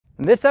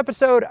In this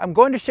episode, I'm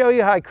going to show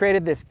you how I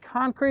created this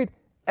concrete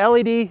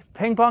LED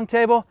ping pong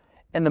table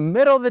in the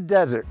middle of the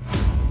desert.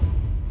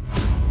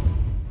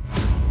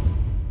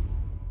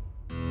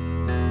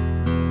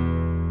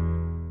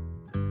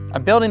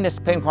 I'm building this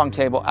ping pong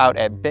table out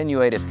at Ben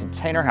Uyeda's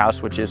container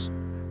house, which is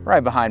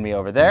right behind me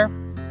over there.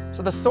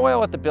 So the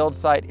soil at the build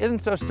site isn't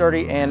so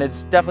sturdy and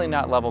it's definitely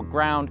not level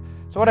ground.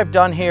 So what I've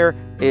done here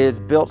is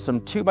built some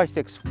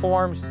 2x6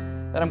 forms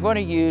that I'm going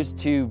to use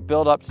to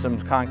build up some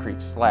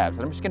concrete slabs.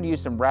 And I'm just going to use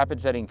some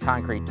rapid setting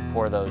concrete to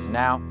pour those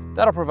now.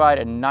 That'll provide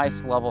a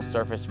nice level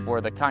surface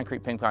for the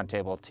concrete ping pong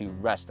table to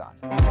rest on.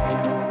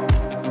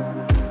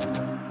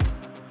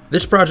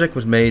 This project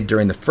was made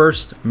during the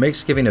first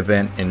Makesgiving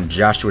event in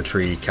Joshua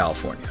Tree,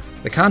 California.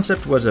 The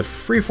concept was a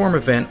freeform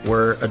event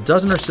where a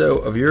dozen or so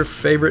of your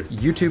favorite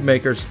YouTube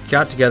makers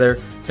got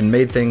together and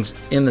made things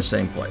in the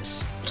same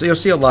place. So you'll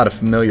see a lot of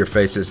familiar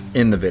faces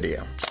in the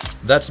video.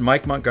 That's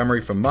Mike Montgomery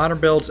from Modern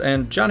Builds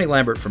and Johnny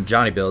Lambert from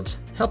Johnny Builds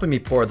helping me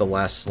pour the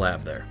last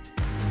slab there.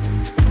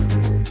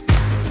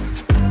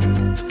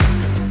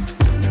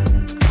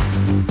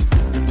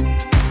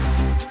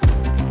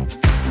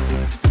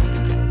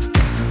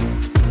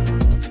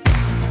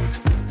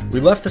 We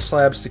left the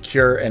slabs to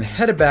cure and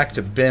headed back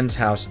to Ben's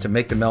house to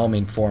make the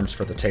melamine forms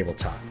for the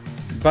tabletop.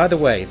 By the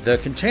way, the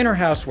container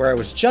house where I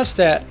was just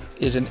at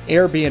is an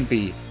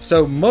Airbnb,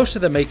 so most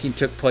of the making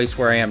took place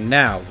where I am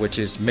now, which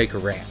is Maker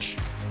Ranch.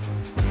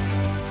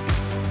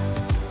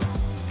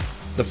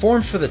 The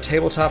forms for the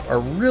tabletop are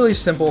really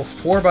simple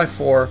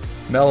 4x4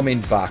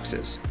 melamine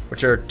boxes,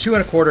 which are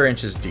 2¼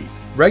 inches deep.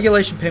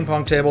 Regulation ping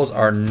pong tables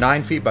are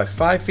 9 feet by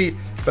 5 feet,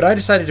 but I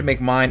decided to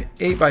make mine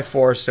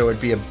 8x4 so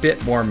it'd be a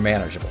bit more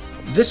manageable.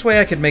 This way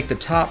I could make the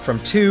top from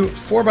 2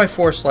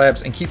 4x4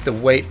 slabs and keep the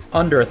weight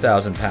under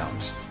 1,000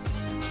 pounds.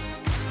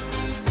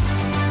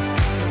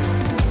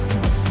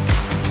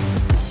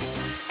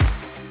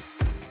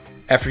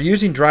 After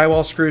using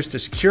drywall screws to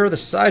secure the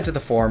sides of the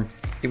form,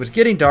 it was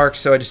getting dark,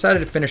 so I decided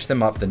to finish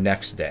them up the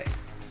next day.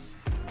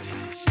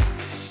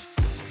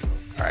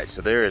 All right,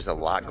 so there is a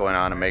lot going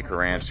on in Maker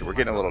Ranch, so we're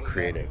getting a little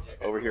creative.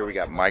 Over here we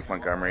got Mike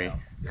Montgomery,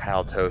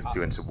 Kyle Toth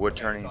doing some wood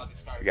turning.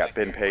 We got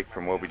Ben Pake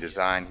from What We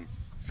Design,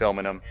 he's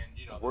filming them.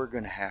 We're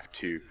gonna have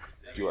to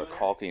do our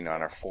caulking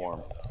on our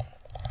form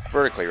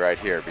vertically right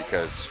here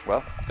because,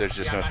 well, there's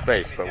just no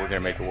space, but we're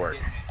gonna make it work.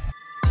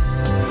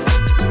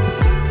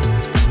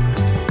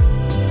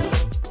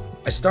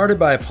 I started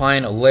by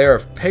applying a layer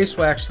of paste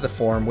wax to the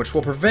form, which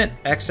will prevent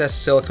excess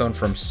silicone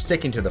from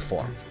sticking to the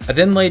form. I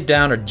then laid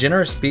down a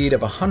generous bead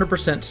of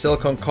 100%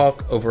 silicone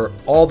caulk over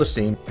all the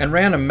seam and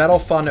ran a metal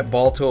fondant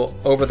ball tool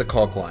over the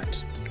caulk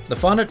lines. The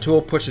fondant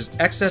tool pushes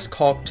excess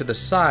caulk to the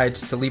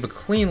sides to leave a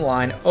clean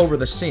line over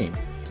the seam.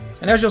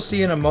 And as you'll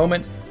see in a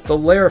moment, the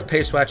layer of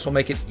paste wax will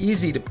make it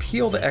easy to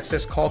peel the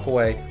excess caulk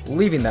away,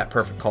 leaving that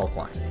perfect caulk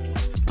line.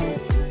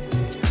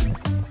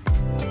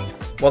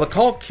 While the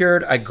caulk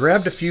cured, I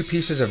grabbed a few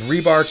pieces of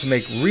rebar to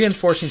make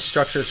reinforcing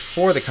structures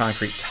for the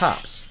concrete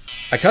tops.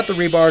 I cut the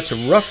rebar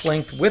to rough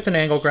length with an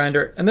angle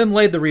grinder and then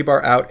laid the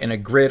rebar out in a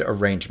grid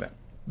arrangement.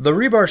 The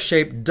rebar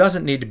shape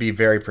doesn't need to be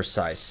very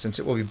precise since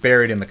it will be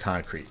buried in the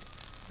concrete.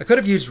 I could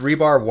have used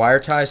rebar wire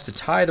ties to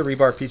tie the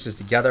rebar pieces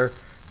together,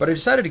 but I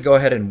decided to go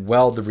ahead and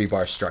weld the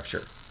rebar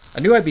structure. I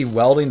knew I'd be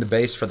welding the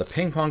base for the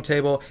ping pong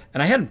table,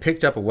 and I hadn't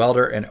picked up a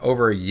welder in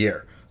over a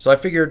year, so I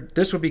figured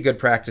this would be good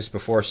practice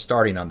before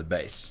starting on the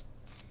base.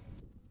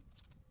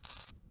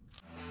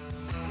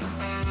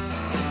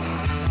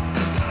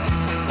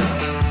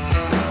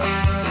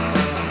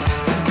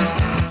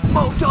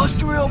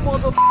 Industrial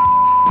mother.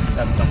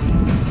 That's dumb.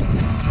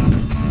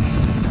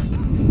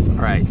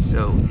 Alright,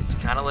 so it's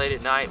kind of late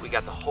at night. We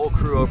got the whole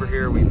crew over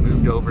here. We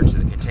moved over to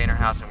the container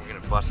house and we're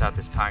going to bust out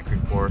this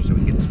concrete pour so we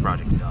can get this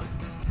project done.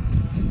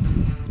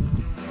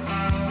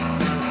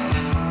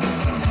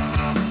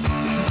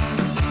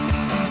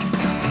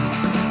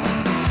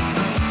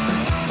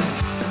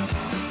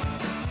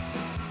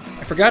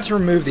 I forgot to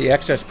remove the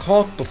excess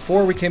caulk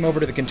before we came over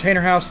to the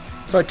container house,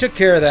 so I took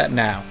care of that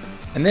now,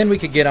 and then we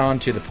could get on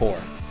to the pour.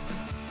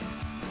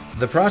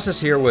 The process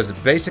here was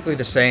basically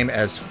the same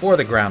as for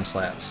the ground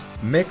slabs.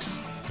 Mix,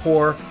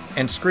 pour,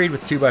 and screed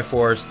with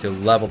 2x4s to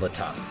level the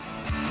top.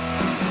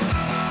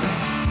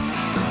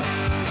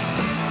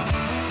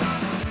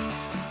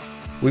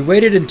 We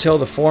waited until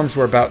the forms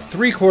were about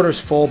 3/4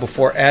 full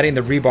before adding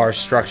the rebar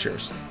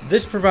structures.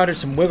 This provided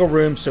some wiggle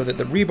room so that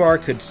the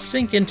rebar could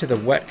sink into the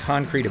wet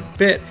concrete a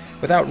bit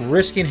without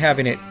risking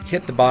having it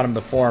hit the bottom of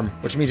the form,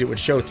 which means it would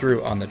show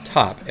through on the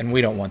top, and we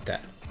don't want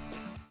that.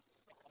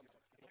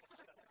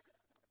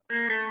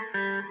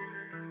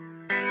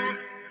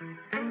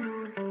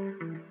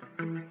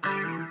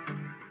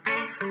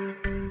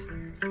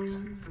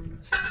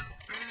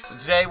 So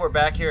today we're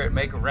back here at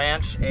Maker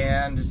Ranch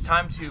and it's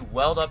time to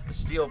weld up the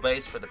steel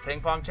base for the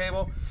ping pong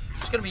table. I'm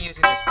just going to be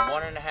using this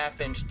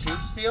 1.5 inch tube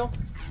steel.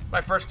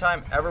 My first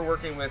time ever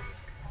working with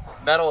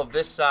metal of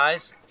this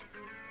size.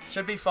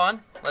 Should be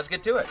fun. Let's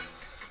get to it.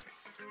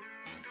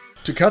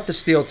 To cut the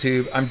steel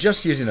tube, I'm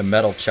just using a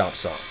metal chop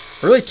saw.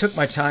 I really took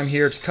my time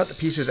here to cut the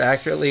pieces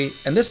accurately,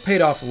 and this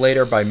paid off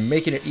later by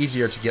making it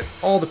easier to get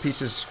all the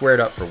pieces squared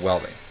up for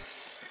welding.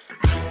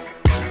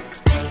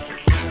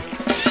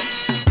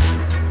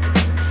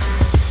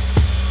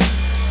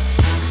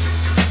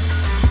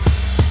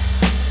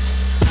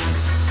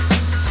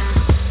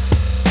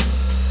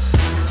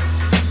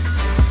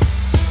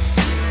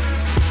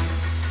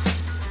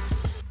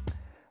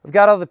 We've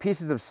got all the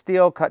pieces of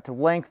steel cut to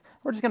length.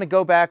 We're just going to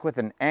go back with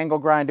an angle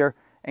grinder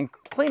and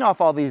clean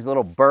off all these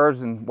little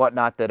burrs and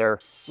whatnot that are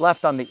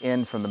left on the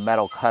end from the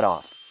metal cut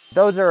off.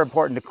 Those are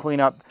important to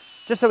clean up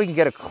just so we can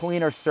get a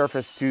cleaner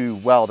surface to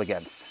weld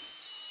against.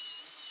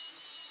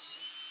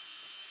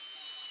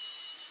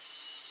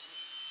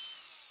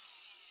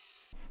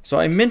 So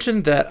I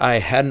mentioned that I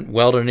hadn't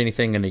welded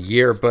anything in a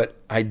year, but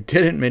I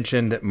didn't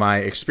mention that my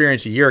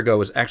experience a year ago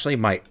was actually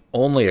my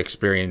only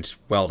experience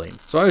welding.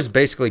 So I was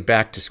basically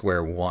back to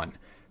square one.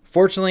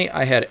 Fortunately,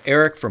 I had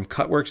Eric from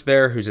Cutworks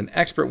there, who's an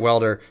expert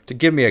welder, to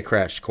give me a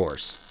crash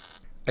course.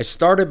 I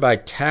started by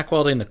tack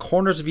welding the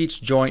corners of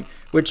each joint,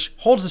 which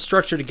holds the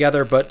structure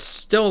together but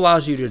still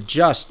allows you to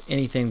adjust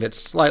anything that's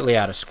slightly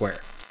out of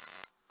square.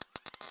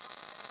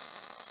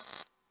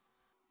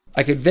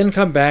 I could then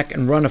come back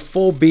and run a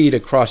full bead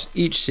across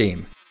each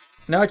seam.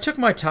 Now I took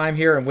my time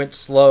here and went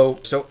slow,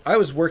 so I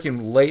was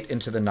working late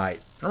into the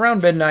night.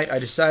 Around midnight, I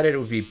decided it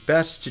would be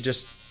best to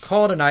just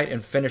call it a night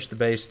and finish the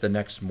base the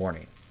next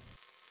morning.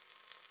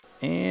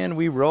 And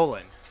we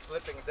rolling.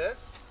 Flipping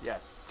this? Yes.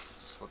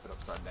 Just flip it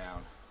upside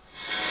down.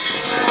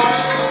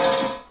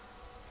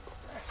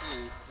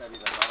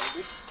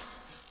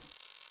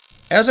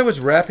 As I was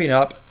wrapping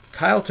up,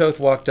 Kyle Toth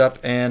walked up,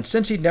 and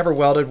since he'd never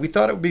welded, we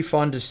thought it would be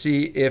fun to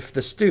see if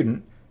the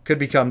student could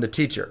become the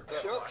teacher.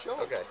 Sure.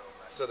 Okay,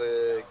 so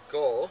the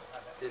goal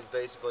is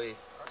basically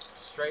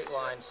straight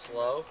line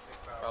slow,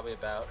 probably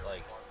about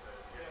like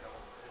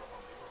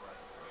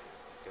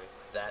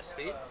that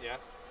speed. Yeah.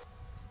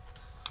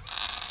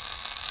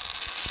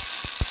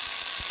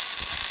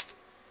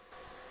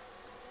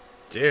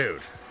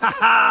 Dude.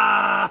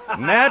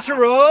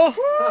 Natural.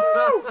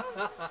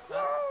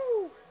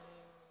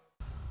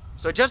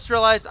 So I just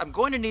realized I'm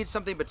going to need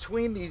something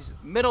between these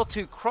middle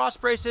two cross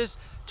braces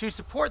to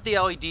support the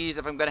LEDs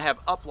if I'm going to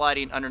have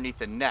uplighting underneath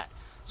the net.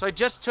 So I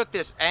just took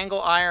this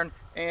angle iron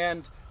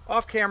and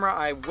off camera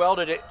I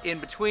welded it in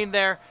between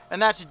there, and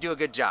that should do a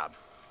good job.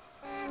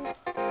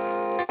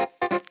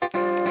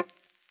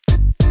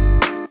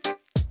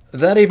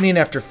 That evening,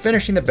 after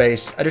finishing the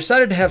base, I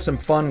decided to have some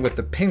fun with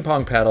the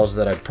ping-pong paddles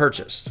that I'd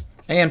purchased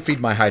and feed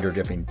my hydro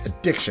dipping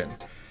addiction.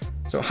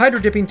 So hydro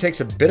dipping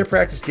takes a bit of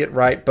practice to get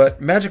right, but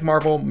Magic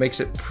Marble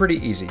makes it pretty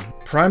easy.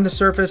 Prime the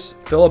surface,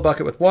 fill a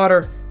bucket with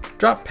water,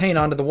 drop paint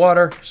onto the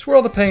water,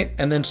 swirl the paint,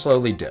 and then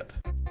slowly dip.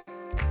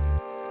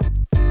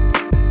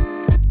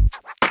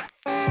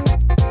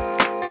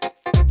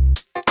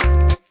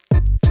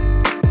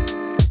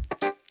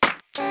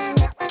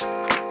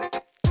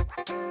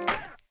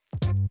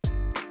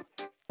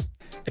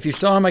 If you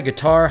saw my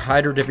guitar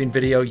hydro dipping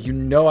video, you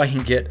know I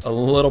can get a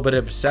little bit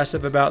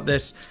obsessive about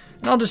this.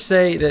 And I'll just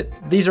say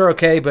that these are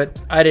okay,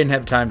 but I didn't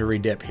have time to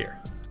re-dip here.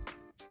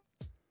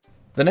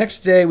 The next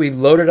day, we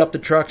loaded up the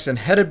trucks and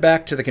headed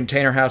back to the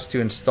container house to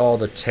install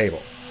the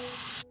table.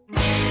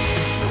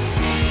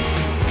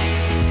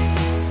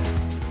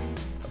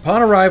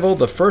 Upon arrival,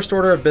 the first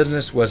order of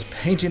business was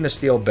painting the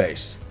steel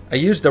base. I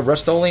used the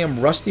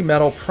Rust-Oleum Rusty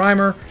Metal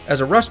Primer as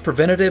a rust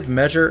preventative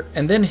measure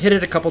and then hit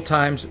it a couple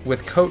times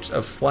with coats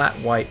of flat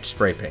white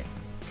spray paint.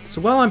 So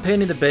while I'm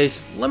painting the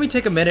base, let me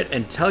take a minute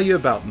and tell you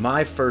about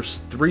my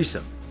first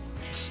threesome.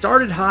 It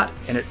started hot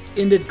and it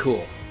ended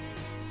cool.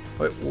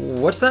 Wait,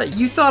 what's that?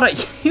 You thought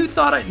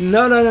I,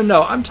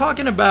 no. I'm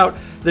talking about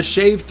the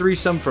shave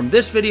threesome from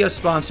this video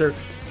sponsor,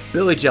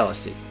 Billy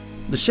Jealousy.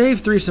 The shave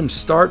threesome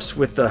starts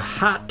with the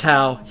hot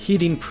towel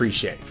heating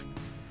pre-shave.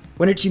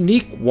 When its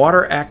unique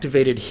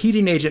water-activated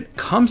heating agent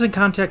comes in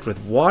contact with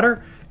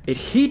water, it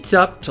heats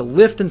up to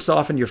lift and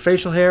soften your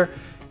facial hair,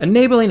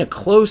 enabling a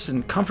close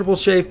and comfortable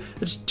shave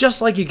that's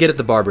just like you get at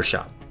the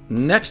barbershop.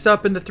 Next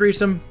up in the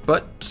threesome,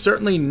 but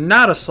certainly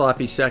not a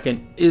sloppy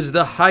second, is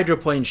the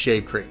Hydroplane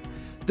Shave Cream.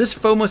 This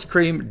foamless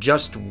cream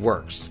just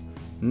works.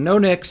 No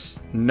nicks,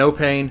 no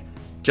pain,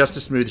 just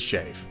a smooth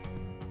shave.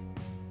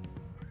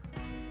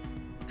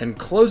 And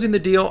closing the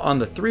deal on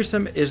the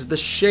threesome is the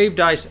Shaved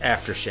Ice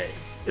Aftershave.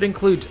 It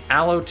includes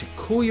aloe to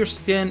cool your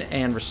skin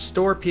and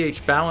restore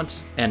pH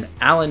balance, and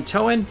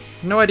allantoin.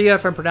 No idea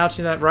if I'm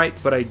pronouncing that right,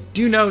 but I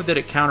do know that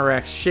it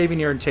counteracts shaving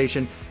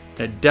irritation,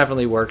 and it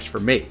definitely works for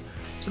me.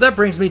 So that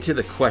brings me to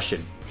the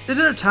question.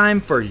 Isn't it time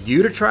for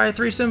you to try a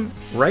threesome?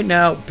 Right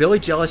now, Billy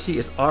Jealousy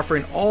is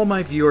offering all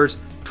my viewers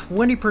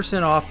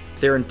 20% off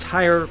their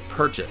entire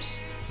purchase.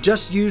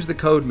 Just use the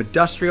code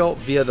MEDUSTRIAL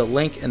via the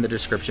link in the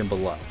description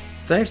below.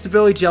 Thanks to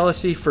Billy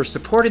Jealousy for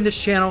supporting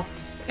this channel,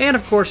 and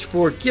of course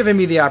for giving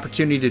me the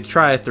opportunity to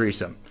try a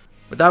threesome.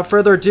 Without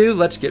further ado,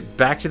 let's get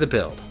back to the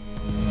build.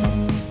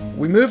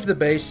 We moved the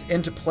base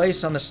into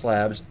place on the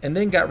slabs and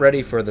then got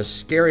ready for the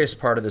scariest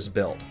part of this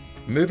build,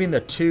 moving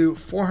the two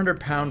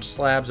 400-pound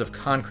slabs of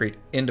concrete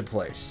into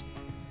place.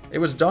 It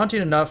was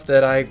daunting enough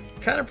that I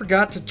kind of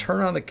forgot to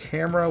turn on the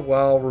camera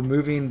while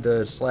removing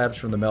the slabs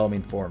from the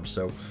melamine form,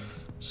 so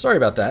sorry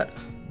about that.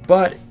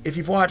 But if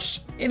you've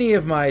watched any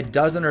of my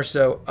dozen or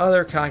so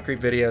other concrete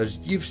videos,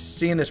 you've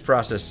seen this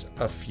process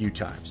a few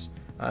times.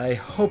 I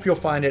hope you'll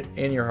find it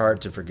in your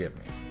heart to forgive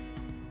me.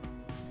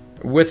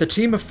 With a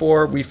team of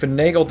 4, we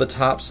finagled the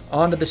tops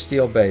onto the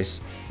steel base,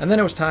 and then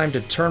it was time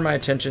to turn my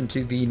attention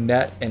to the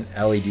net and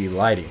LED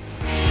lighting.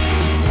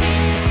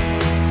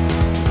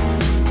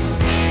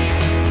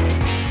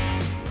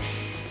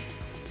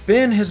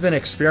 Ben has been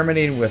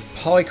experimenting with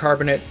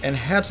polycarbonate and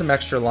had some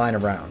extra line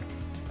around.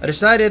 I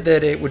decided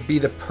that it would be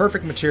the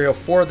perfect material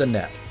for the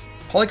net.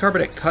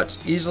 Polycarbonate cuts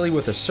easily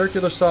with a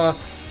circular saw,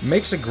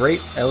 makes a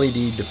great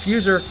LED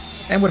diffuser,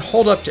 and would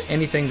hold up to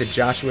anything the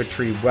Joshua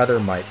Tree weather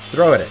might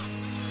throw at it.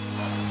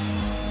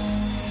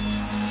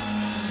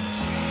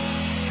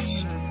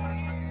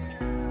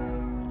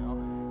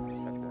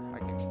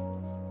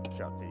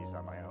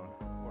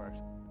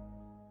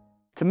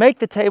 To make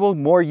the table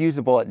more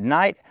usable at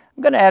night,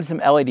 I'm going to add some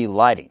LED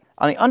lighting.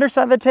 On the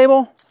underside of the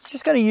table, I'm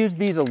just going to use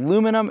these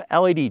aluminum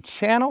LED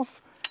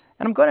channels,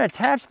 and I'm going to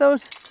attach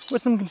those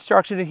with some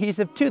construction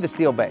adhesive to the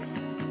steel base.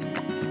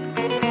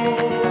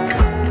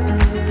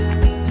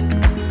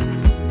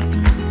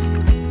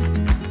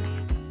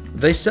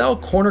 They sell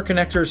corner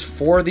connectors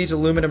for these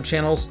aluminum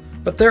channels,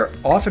 but they're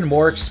often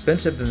more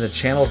expensive than the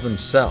channels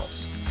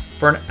themselves.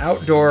 For an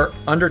outdoor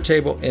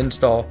under-table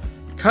install,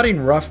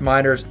 cutting rough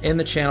miners in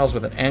the channels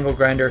with an angle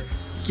grinder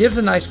gives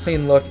a nice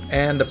clean look,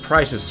 and the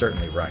price is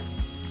certainly right.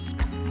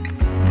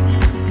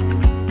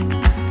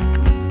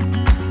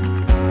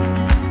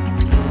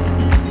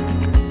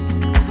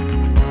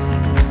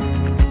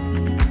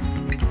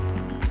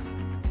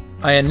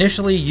 I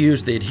initially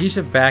used the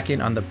adhesive backing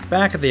on the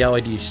back of the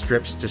LED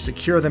strips to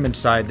secure them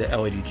inside the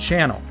LED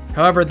channel.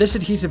 However, this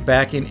adhesive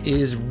backing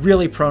is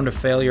really prone to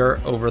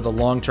failure over the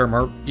long term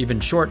or even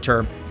short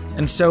term,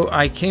 and so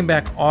I came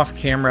back off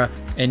camera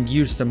and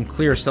used some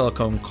clear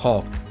silicone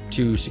caulk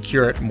to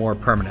secure it more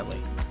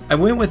permanently. I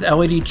went with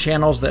LED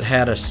channels that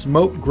had a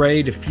smoke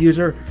gray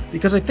diffuser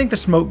because I think the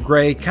smoke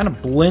gray kind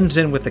of blends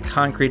in with the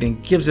concrete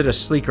and gives it a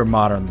sleeker,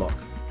 modern look.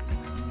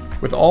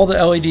 With all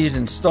the LEDs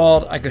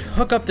installed, I could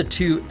hook up the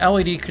 2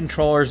 LED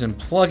controllers and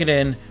plug it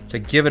in to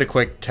give it a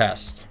quick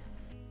test.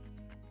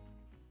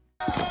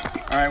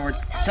 Alright, we're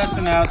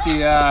testing out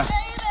the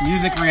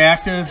music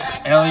reactive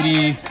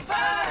LED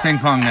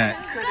ping-pong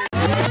net.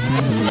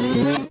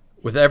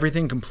 With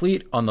everything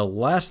complete on the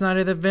last night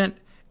of the event,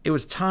 it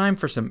was time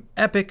for some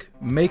epic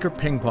maker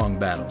ping-pong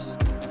battles.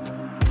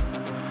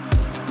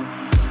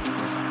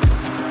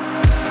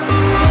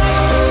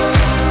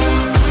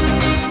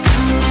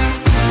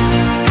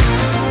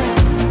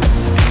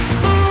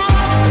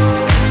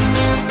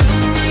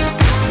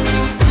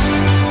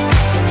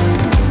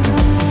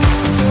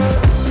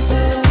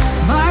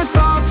 My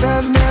thoughts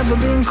have never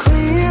been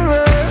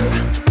clearer.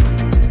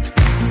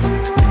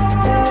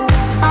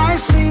 I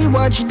see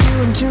what you're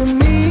doing to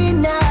me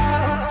now.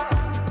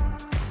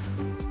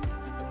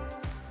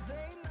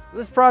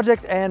 This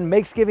project and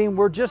Makesgiving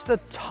were just a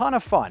ton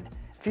of fun.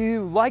 If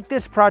you like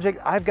this project,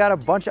 I've got a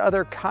bunch of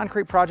other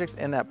concrete projects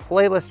in that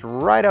playlist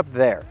right up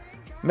there.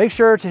 Make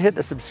sure to hit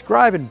the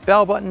subscribe and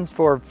bell buttons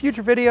for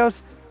future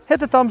videos. Hit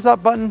the thumbs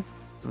up button.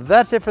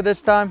 That's it for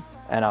this time,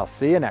 and I'll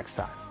see you next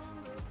time.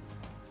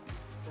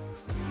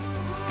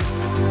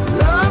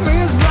 Love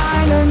is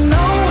blind and